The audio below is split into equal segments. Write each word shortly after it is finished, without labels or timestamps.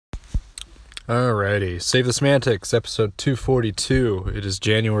Alrighty, Save the Semantics, episode 242. It is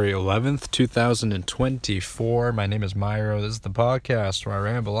January 11th, 2024. My name is Myro. This is the podcast where I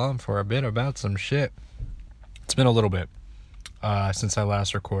ramble on for a bit about some shit. It's been a little bit since I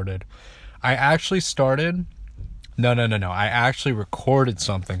last recorded. I actually started... No. I actually recorded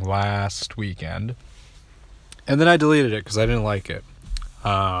something last weekend, and then I deleted it because I didn't like it.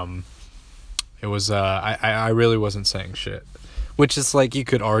 It was... I really wasn't saying shit, which is like you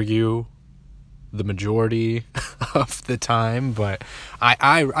could argue the majority of the time, but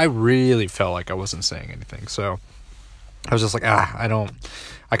I really felt like I wasn't saying anything, so I was just like, I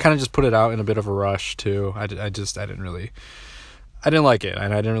kind of just put it out in a bit of a rush too. I didn't like it,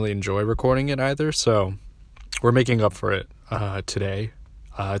 and I didn't really enjoy recording it either, so we're making up for it today.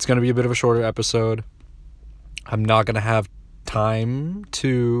 It's going to be a bit of a shorter episode. I'm not going to have time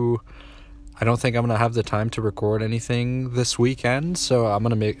to... I don't think I'm going to have the time to record anything this weekend, so it's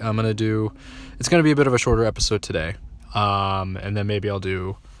going to be a bit of a shorter episode today. And then maybe I'll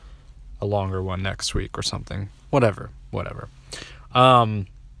do a longer one next week or something. Whatever. There are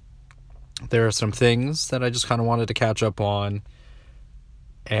some things that I just kind of wanted to catch up on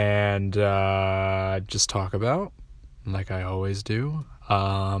and just talk about, like I always do.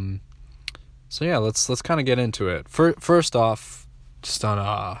 So yeah, let's kind of get into it. First off, just on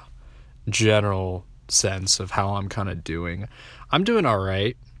a general sense of how I'm kind of doing. I'm doing all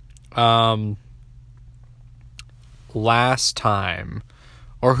right. Last time,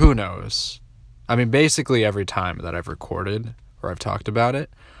 or who knows? I mean, basically every time that I've recorded or I've talked about it,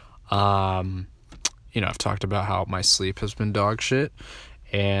 I've talked about how my sleep has been dog shit,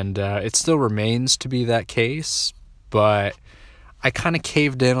 and it still remains to be that case, but I kind of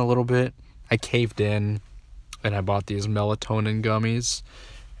caved in a little bit. I caved in, and I bought these melatonin gummies.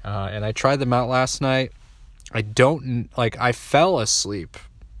 And I tried them out last night. I fell asleep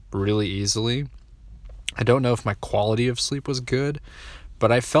really easily. I don't know if my quality of sleep was good,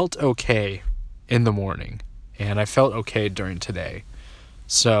 but I felt okay in the morning, and I felt okay during today.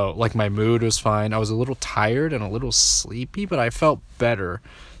 So, my mood was fine. I was a little tired and a little sleepy, but I felt better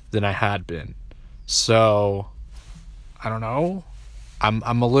than I had been. So, I don't know. I'm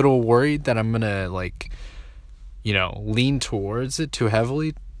a little worried that I'm gonna, lean towards it too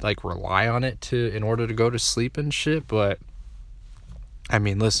heavily, rely on it in order to go to sleep and shit. But I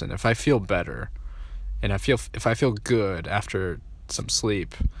mean, listen, if I feel better and if I feel good after some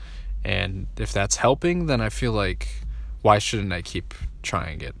sleep, and if that's helping, then I feel like, why shouldn't I keep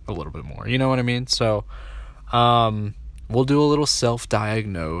trying it a little bit more? You know what I mean? So we'll do a little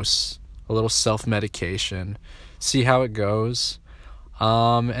self-diagnose, a little self-medication, see how it goes,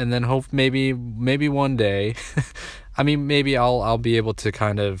 and then hope maybe one day I mean, maybe I'll be able to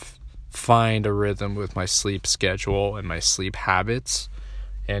kind of find a rhythm with my sleep schedule and my sleep habits,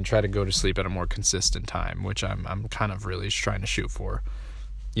 and try to go to sleep at a more consistent time, which I'm kind of really trying to shoot for.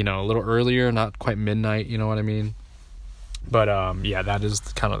 A little earlier, not quite midnight, you know what I mean? But yeah, that is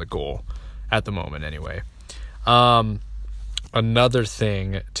kind of the goal at the moment anyway. Another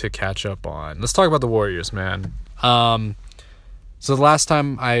thing to catch up on. Let's talk about the Warriors, man. So the last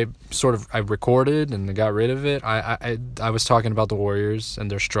time I recorded and got rid of it, I was talking about the Warriors and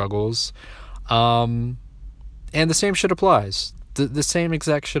their struggles, and the same shit applies. The same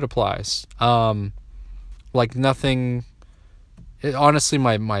exact shit applies. Nothing. Honestly,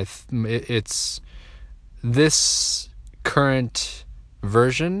 it's this current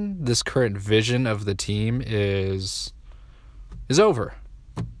version, this current vision of the team is over.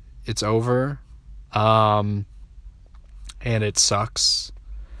 It's over. And it sucks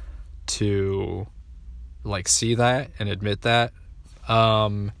to see that and admit that.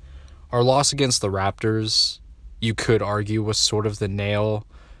 Our loss against the Raptors, you could argue, was sort of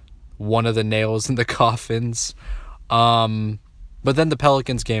one of the nails in the coffins. But then the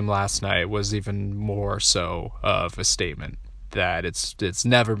Pelicans game last night was even more so of a statement that it's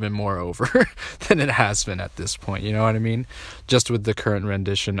never been more over than it has been at this point. You know what I mean? Just with the current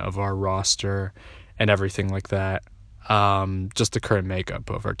rendition of our roster and everything like that. Just the current makeup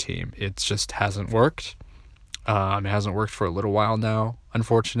of our team. It just hasn't worked. It hasn't worked for a little while now,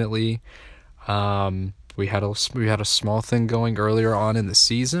 unfortunately. We had a small thing going earlier on in the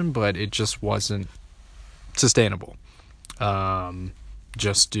season, but it just wasn't sustainable.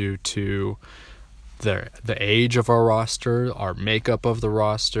 Just due to the age of our roster, our makeup of the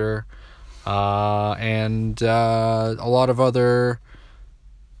roster, and a lot of other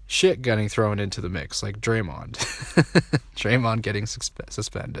shit getting thrown into the mix, like Draymond. Draymond getting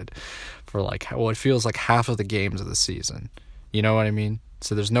suspended for it feels like half of the games of the season. You know what I mean?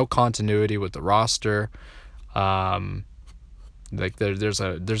 So there's no continuity with the roster. Like there's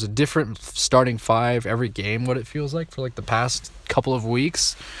a different starting five every game. What it feels like for like the past couple of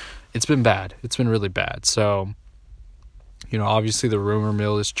weeks, it's been bad. It's been really bad. So, obviously the rumor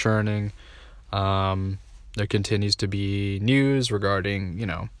mill is churning. There continues to be news regarding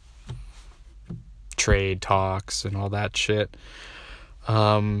trade talks and all that shit.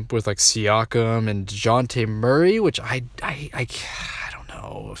 With like Siakam and DeJounte Murray, which I don't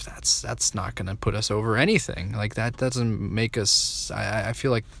know if that's not gonna put us over anything. Like that doesn't make us. I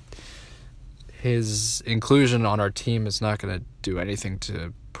feel like his inclusion on our team is not gonna do anything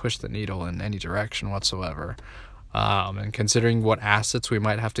to push the needle in any direction whatsoever. And considering what assets we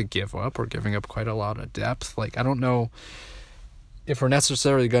might have to give up, we're giving up quite a lot of depth. Like I don't know if we're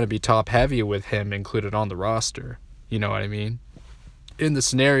necessarily going to be top heavy with him included on the roster. You know what I mean? In the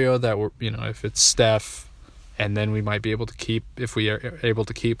scenario that we're, if it's Steph, and then we might be able to keep, if we are able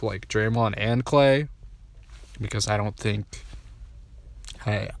to keep like Draymond and Clay, because I don't think,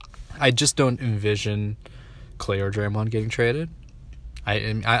 I just don't envision Clay or Draymond getting traded.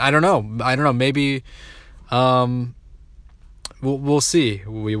 I don't know. Maybe, we'll see.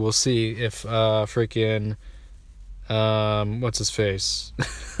 We will see if freaking what's his face,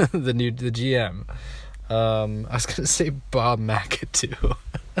 the GM. I was gonna say Bob McAdoo.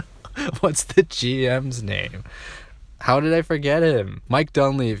 What's the GM's name? How did I forget him? Mike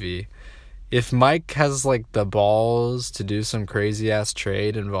Dunleavy. If Mike has like the balls to do some crazy ass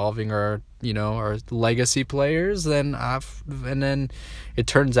trade involving our legacy players, then it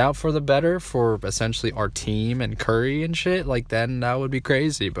turns out for the better for essentially our team and Curry and shit, like then that would be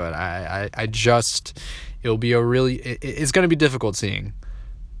crazy. But it'll be it's gonna be difficult seeing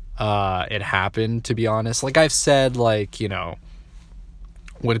it happen, to be honest. Like I've said, like,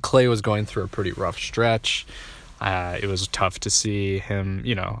 when Clay was going through a pretty rough stretch, it was tough to see him,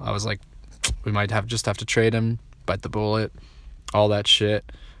 I was like, we might have to trade him, bite the bullet, all that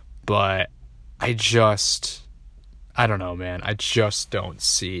shit. But I don't know, man. I just don't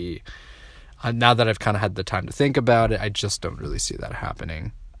see, now that I've kind of had the time to think about it, I just don't really see that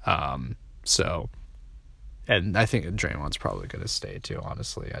happening. And I think Draymond's probably going to stay too,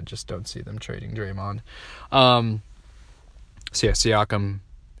 honestly. I just don't see them trading Draymond. So yeah, Siakam,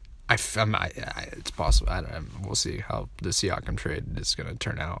 it's possible. We'll see how the Siakam trade is going to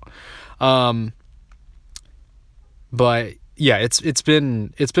turn out. But yeah, it's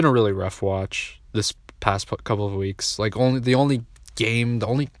been a really rough watch this past couple of weeks. Like the only game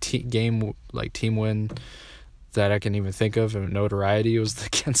like team win that I can even think of in notoriety was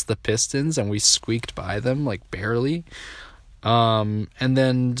against the Pistons, and we squeaked by them like barely. And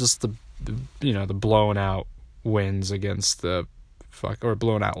then just the blown out wins against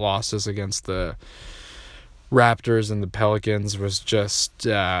blown out losses against the Raptors and the Pelicans was just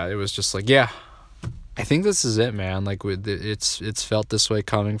it was just like, yeah, I think this is it, man. Like it's felt this way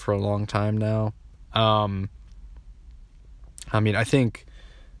coming for a long time now. I mean, I think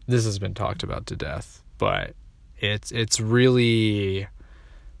this has been talked about to death, but it's really,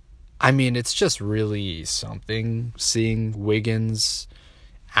 I mean, it's just really something seeing Wiggins'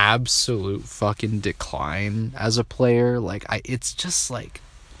 absolute fucking decline as a player. Like it's just like,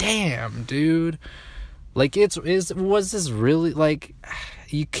 damn, dude. Like was this really, like,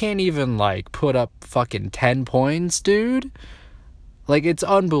 you can't even like put up fucking 10 points, dude. Like, it's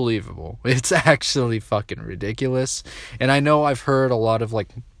unbelievable. It's actually fucking ridiculous. And I know I've heard a lot of like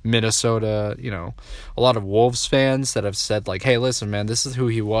Minnesota, a lot of Wolves fans that have said like, hey, listen, man, this is who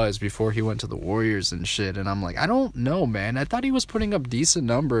he was before he went to the Warriors and shit. And I'm like, I don't know, man. I thought he was putting up decent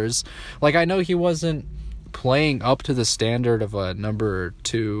numbers. Like, I know he wasn't playing up to the standard of a number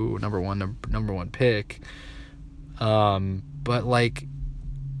one pick. But like,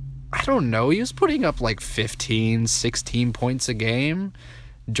 I don't know, he was putting up like 15, 16 points a game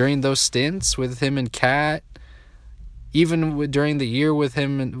during those stints with him and Cat. Even during the year with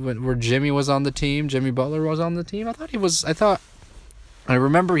him where Jimmy was on the team, Jimmy Butler was on the team, I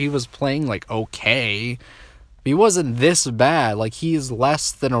remember he was playing like okay. He wasn't this bad. Like, he's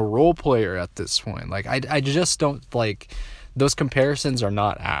less than a role player at this point. Like, I just don't, like, those comparisons are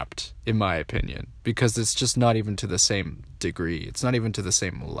not apt, in my opinion, because it's just not even to the same degree. It's not even to the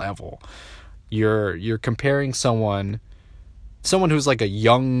same level. You're comparing someone who's like a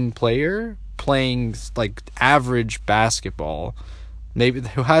young player playing like average basketball, maybe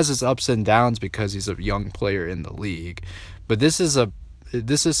who has his ups and downs because he's a young player in the league. But this is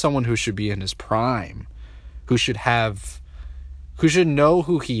someone who should be in his prime, who should know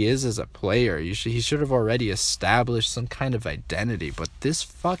who he is as a player. He should have already established some kind of identity. But this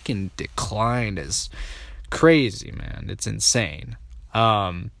fucking decline is crazy, man. It's insane.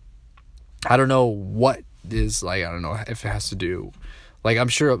 I don't know what is like, I don't know if it has to do, like, I'm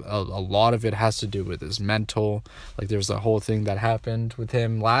sure a lot of it has to do with his mental. Like, there's a whole thing that happened with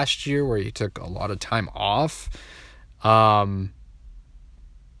him last year where he took a lot of time off for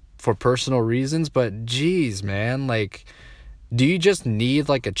personal reasons. But geez, man, like, do you just need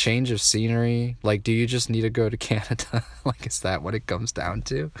like a change of scenery? Like, do you just need to go to Canada? Like, is that what it comes down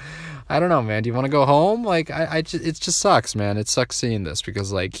to? I don't know, man. Do you want to go home? Like, it just sucks, man. It sucks seeing this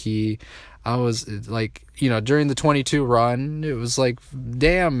because like I was like, during the 22 run, it was like,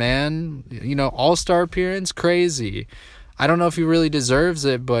 damn, man, all-star appearance, crazy. I don't know if he really deserves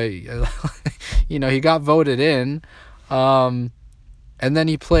it, but he got voted in. And then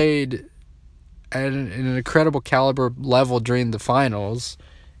he played at an incredible caliber level during the finals,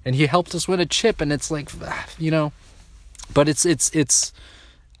 and he helped us win a chip. And it's like, but it's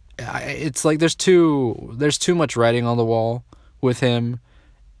like there's too much writing on the wall with him,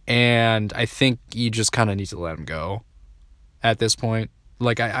 and I think you just kind of need to let him go at this point.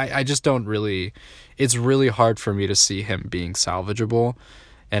 Like, I just don't really, it's really hard for me to see him being salvageable.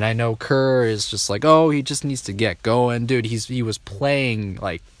 And I know Kerr is just like, oh, he just needs to get going. Dude, he was playing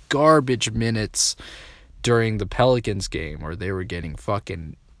like garbage minutes during the Pelicans game where they were getting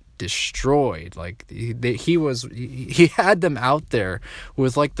fucking destroyed. Like, he had them out there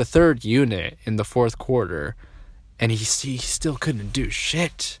with like the third unit in the fourth quarter, and he still couldn't do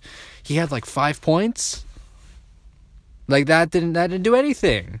shit. He had like 5 points. Like, that didn't do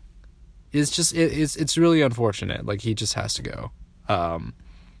anything. It's just it's really unfortunate. Like, he just has to go.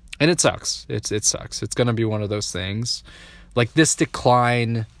 And it sucks. It sucks. It's gonna be one of those things. Like, this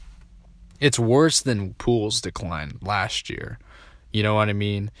decline, it's worse than Poole's decline last year. You know what I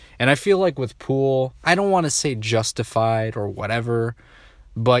mean? And I feel like with Poole, I don't want to say justified or whatever,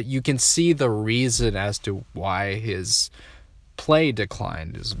 but you can see the reason as to why his play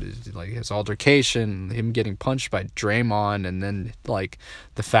declined. Is like his altercation, him getting punched by Draymond, and then like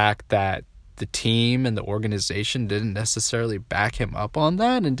the fact that the team and the organization didn't necessarily back him up on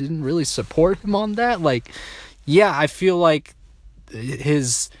that and didn't really support him on that. Like, yeah, I feel like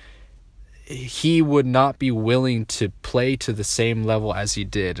he would not be willing to play to the same level as he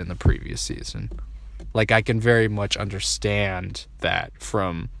did in the previous season. Like, I can very much understand that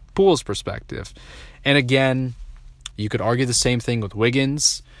from Poole's perspective. And again, you could argue the same thing with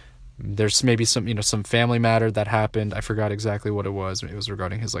Wiggins. There's maybe some family matter that happened. I forgot exactly what it was. It was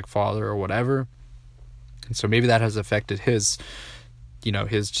regarding his like father or whatever. And so maybe that has affected his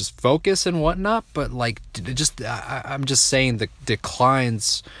just focus and whatnot. But like, I'm just saying the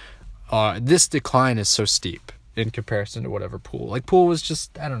declines, this decline is so steep in comparison to whatever Poole. Like, Poole was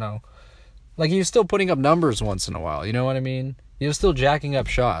just, I don't know. Like, he was still putting up numbers once in a while. You know what I mean? He was still jacking up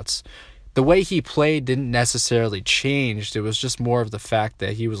shots. The way he played didn't necessarily change. It was just more of the fact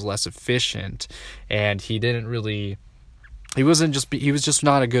that he was less efficient, and he was just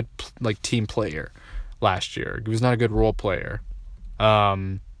not a good like team player last year. He was not a good role player.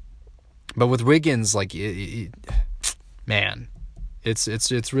 But with Wiggins, like, man, it's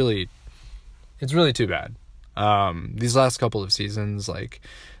really too bad. These last couple of seasons, like,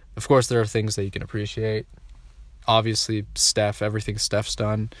 of course there are things that you can appreciate. Obviously, everything Steph's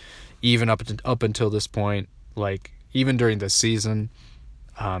done, even up until this point, like, even during this season,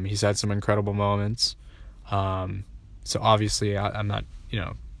 he's had some incredible moments. So obviously, I'm not,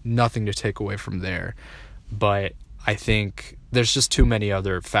 nothing to take away from there. But I think there's just too many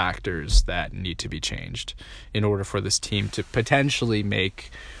other factors that need to be changed in order for this team to potentially make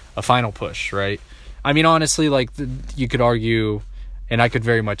a final push, right? I mean, honestly, like, you could argue, and I could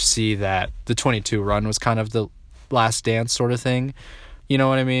very much see that the 22 run was kind of the last dance sort of thing. You know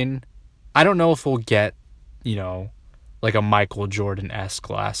what I mean? I don't know if we'll get, like a Michael Jordan-esque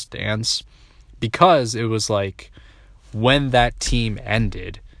last dance, because it was like, when that team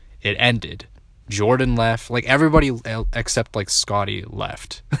ended, it ended. Jordan left, like, everybody except like Scottie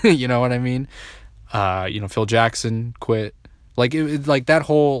left. You know what I mean? Phil Jackson quit. Like, like that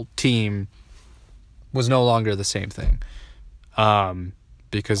whole team was no longer the same thing,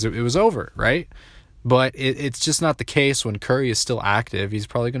 because it was over, right? But it's just not the case when Curry is still active. He's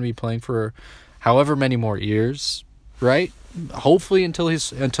probably going to be playing for however many more years, right? Hopefully until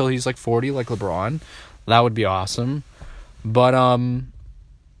he's like 40, like LeBron. That would be awesome. But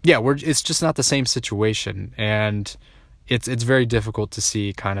yeah, it's just not the same situation, and it's very difficult to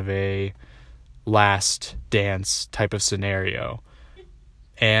see kind of a last dance type of scenario.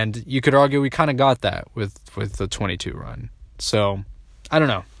 And you could argue we kind of got that with the 22 run. So, I don't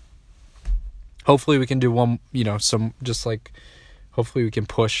know. Hopefully we can do one, hopefully we can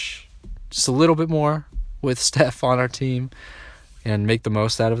push just a little bit more with Steph on our team and make the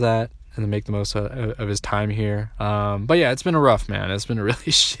most out of that. and then make the most of his time here. But yeah, it's been a rough, man. It's been a really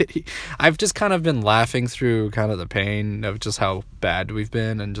shitty. I've just kind of been laughing through kind of the pain of just how bad we've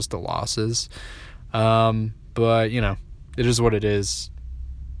been and just the losses. But you know, it is what it is.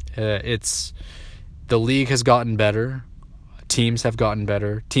 It's the league has gotten better. Teams have gotten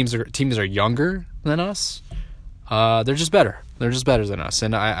better. Teams are younger than us. They're just better. They're just better than us.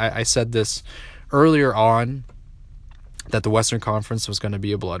 And I said this earlier on, that the Western Conference was going to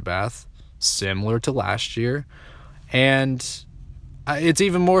be a bloodbath, similar to last year. And it's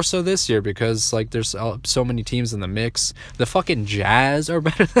even more so this year because, like, there's so many teams in the mix. The fucking Jazz are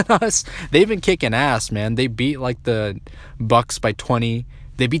better than us. They've been kicking ass, man. They beat, like, the Bucks by 20.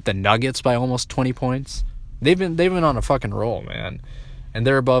 They beat the Nuggets by almost 20 points. They've been on a fucking roll, man. And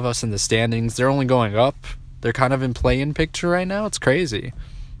they're above us in the standings. They're only going up. They're kind of in play-in picture right now. It's crazy.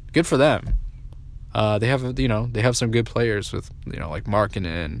 Good for them. They have some good players with, like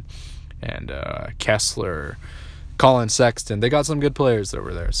Markkanen and Kessler, Colin Sexton. They got some good players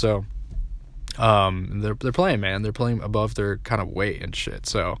over there. So they're playing, man. They're playing above their kind of weight and shit.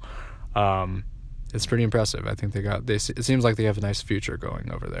 So it's pretty impressive. I think it seems like they have a nice future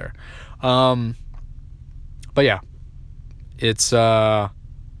going over there. But yeah, it's a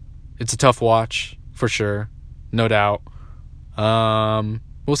tough watch for sure, no doubt.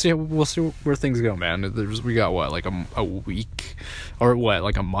 We'll see where things go, man. We got what, like a week or what,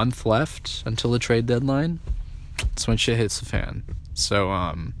 like a month left until the trade deadline. That's when shit hits the fan. So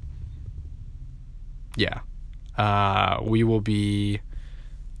yeah, we will be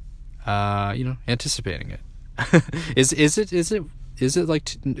anticipating it. Is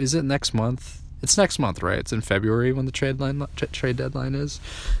it next month? It's next month, right? It's in February when the trade deadline is.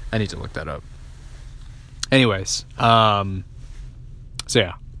 I need to look that up. Anyways, so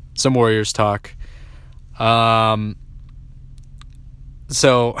yeah, some Warriors talk. So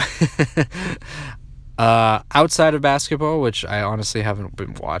outside of basketball, which I honestly haven't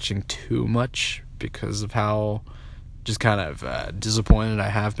been watching too much because of how just kind of disappointed I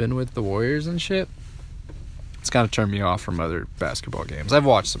have been with the Warriors and shit. It's kind of turned me off from other basketball games. I've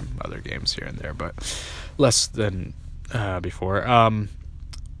watched some other games here and there, but less than before.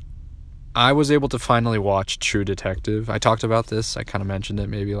 I was able to finally watch True Detective. I talked about this. I kind of mentioned it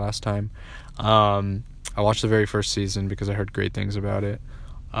maybe last time. I watched the very first season because I heard great things about it.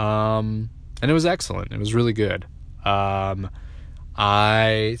 And it was excellent. It was really good.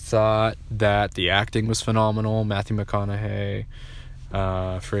 I thought that the acting was phenomenal. Matthew McConaughey.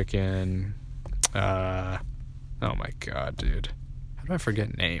 Oh my god, dude. How do I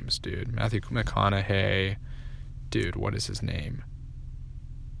forget names, dude? Matthew McConaughey. Dude, what is his name?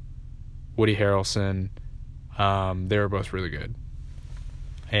 Woody Harrelson. They were both really good.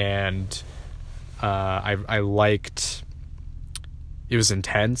 And I liked... It was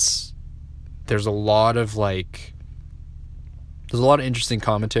intense. There's a lot of interesting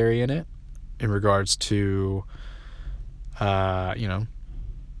commentary in it in regards to, I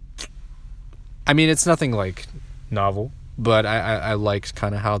mean, it's nothing like novel, but I liked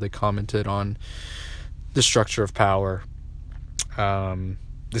kind of how they commented on the structure of power, the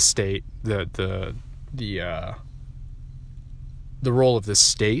state, the role of the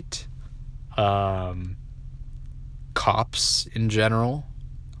state, cops in general,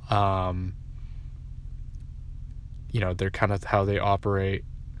 they're kind of how they operate,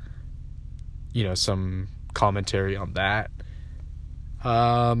 some commentary on that,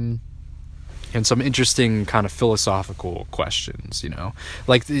 and some interesting kind of philosophical questions,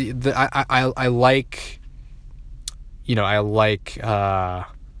 like I like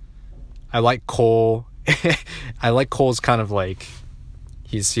Cole. I like Cole's kind of like,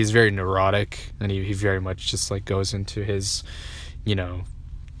 he's very neurotic, and he very much just like goes into his,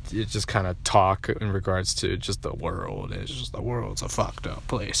 it just kind of talk in regards to just the world. It's just, the world's a fucked up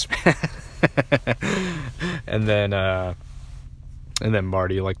place. and then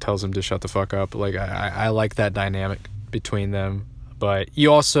Marty like tells him to shut the fuck up. Like I like that dynamic between them. But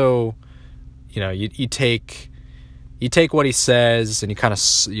you also, you take what he says and you kind of,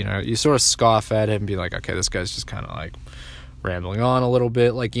 you sort of scoff at him and be like, okay, this guy's just kind of like rambling on a little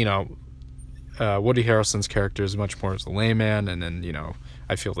bit. Like, Woody Harrelson's character is much more as a layman, and then,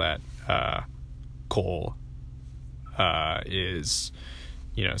 I feel that Cole is,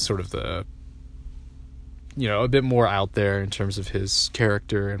 sort of the, a bit more out there in terms of his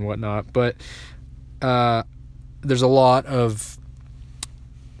character and whatnot. But there's a lot of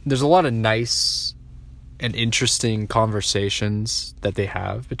nice and interesting conversations that they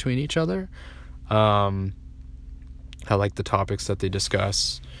have between each other. I like the topics that they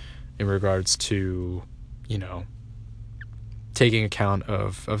discuss in regards to, taking account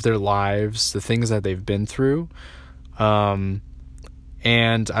of their lives, the things that they've been through. And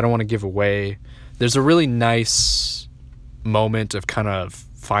I don't want to give away. There's a really nice moment of kind of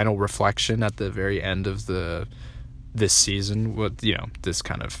final reflection at the very end of this season with, this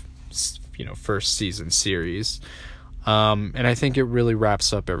kind of, first season series. And I think it really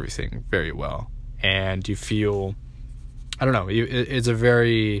wraps up everything very well. And you feel, I don't know, it's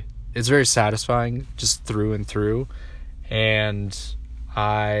very satisfying just through and through. And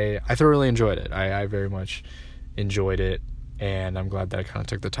I thoroughly enjoyed it. I very much enjoyed it. And I'm glad that I kind of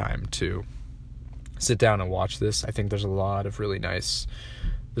took the time to sit down and watch this. I think there's a lot of really nice,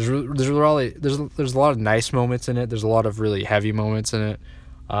 there's a lot of nice moments in it. There's a lot of really heavy moments in it.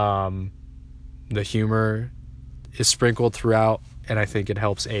 The humor is sprinkled throughout, and I think it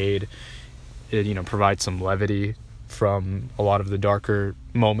helps aid it, provide some levity from a lot of the darker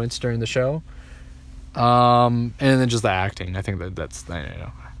moments during the show. And then just the acting. I think that's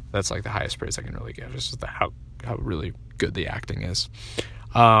like the highest praise I can really give. It's just how really good the acting is.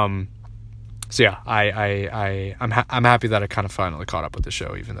 So yeah, I'm happy that I kind of finally caught up with the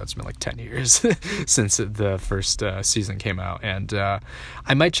show, even though it's been like 10 years since the first season came out. And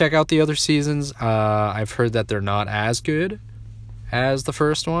I might check out the other seasons. I've heard that they're not as good as the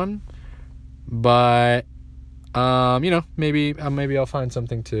first one, but maybe I'll find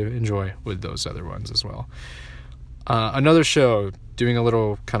something to enjoy with those other ones as well. Another show, doing a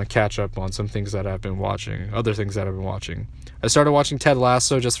little kind of catch up on some things that I've been watching, other things that I've been watching. I started watching Ted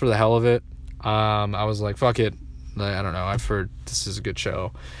Lasso just for the hell of it. I was like, fuck it. I don't know. I've heard this is a good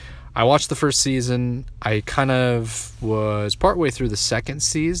show. I watched the first season. I kind of was partway through the second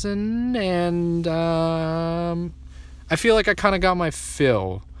season, and I feel like I kind of got my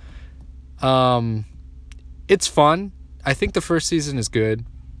fill. It's fun. I think the first season is good.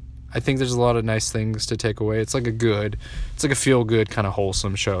 I think there's a lot of nice things to take away. It's like a feel-good kind of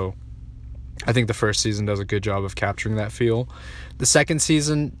wholesome show. I think the first season does a good job of capturing that feel. The second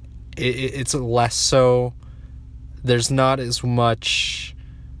season, it's less so. There's not as much.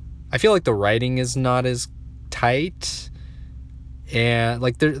 I feel like the writing is not as tight, and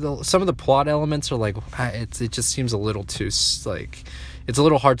like some of the plot elements are like it just seems a little too like it's a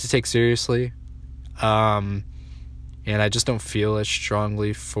little hard to take seriously, and I just don't feel as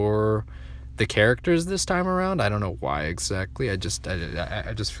strongly for the characters this time around. I don't know why exactly. I just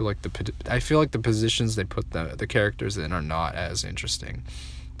feel like the positions they put the characters in are not as interesting.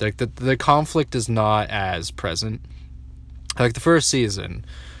 Like the conflict is not as present. Like the first season,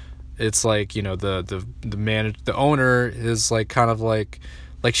 it's like, the owner is like kind of like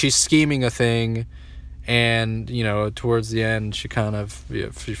she's scheming a thing, and towards the end she kind of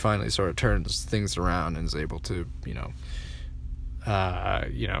she finally sort of turns things around and is able to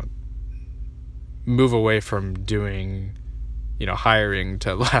move away from doing hiring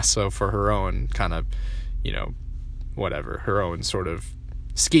Ted Lasso for her own kind of her own sort of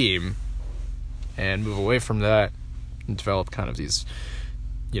scheme, and move away from that and develop kind of these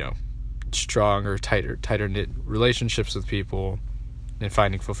stronger, tighter knit relationships with people and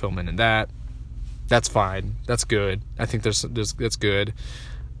finding fulfillment in that. That's fine. That's good. I think that's good.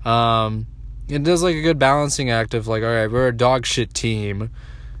 It does like a good balancing act of like, all right, we're a dog shit team,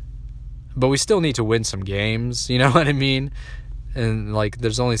 but we still need to win some games, you know what I mean? And like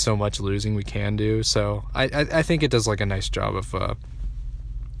there's only so much losing we can do. So I think it does like a nice job of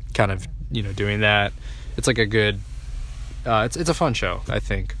kind of doing that. It's like a good it's a fun show, I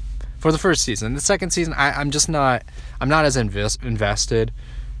think, for the first season. The second season I'm not as invested,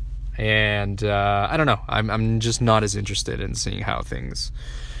 and I don't know, I'm just not as interested in seeing how things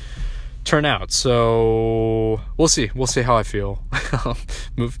turn out. So we'll see how I feel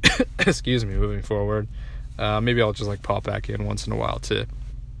moving forward. Maybe I'll just like pop back in once in a while to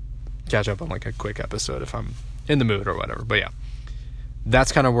catch up on like a quick episode if I'm in the mood or whatever. But yeah,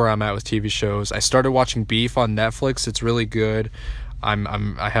 that's kind of where I'm at with TV shows. I started watching Beef on Netflix. It's really good. I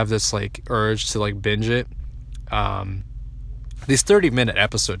have this like urge to like binge it. These 30-minute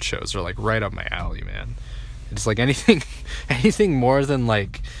episode shows are like right up my alley, man. It's like anything more than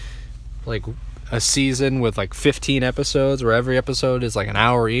like a season with like 15 episodes where every episode is like an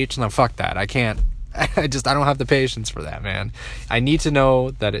hour each. And then fuck that. I don't have the patience for that, man. I need to know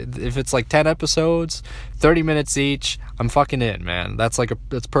that if it's like 10 episodes, 30 minutes each, I'm fucking in, man. That's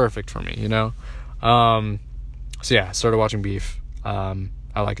perfect for me, So yeah, started watching Beef. I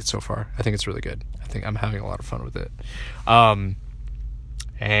like it so far. I think it's really good. I think I'm having a lot of fun with it.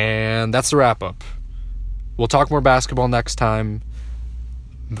 And that's the wrap up. We'll talk more basketball next time.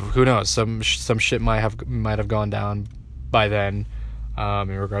 Who knows? Some shit might have gone down by then,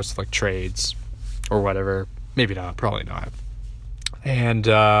 in regards to like trades or whatever. Maybe not. Probably not. And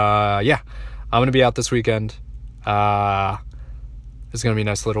yeah, I'm going to be out this weekend. It's going to be a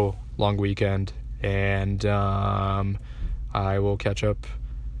nice little long weekend. And I will catch up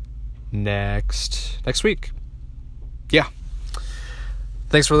next week. Yeah.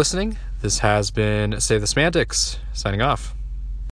 Thanks for listening. This has been Save the Semantics, signing off.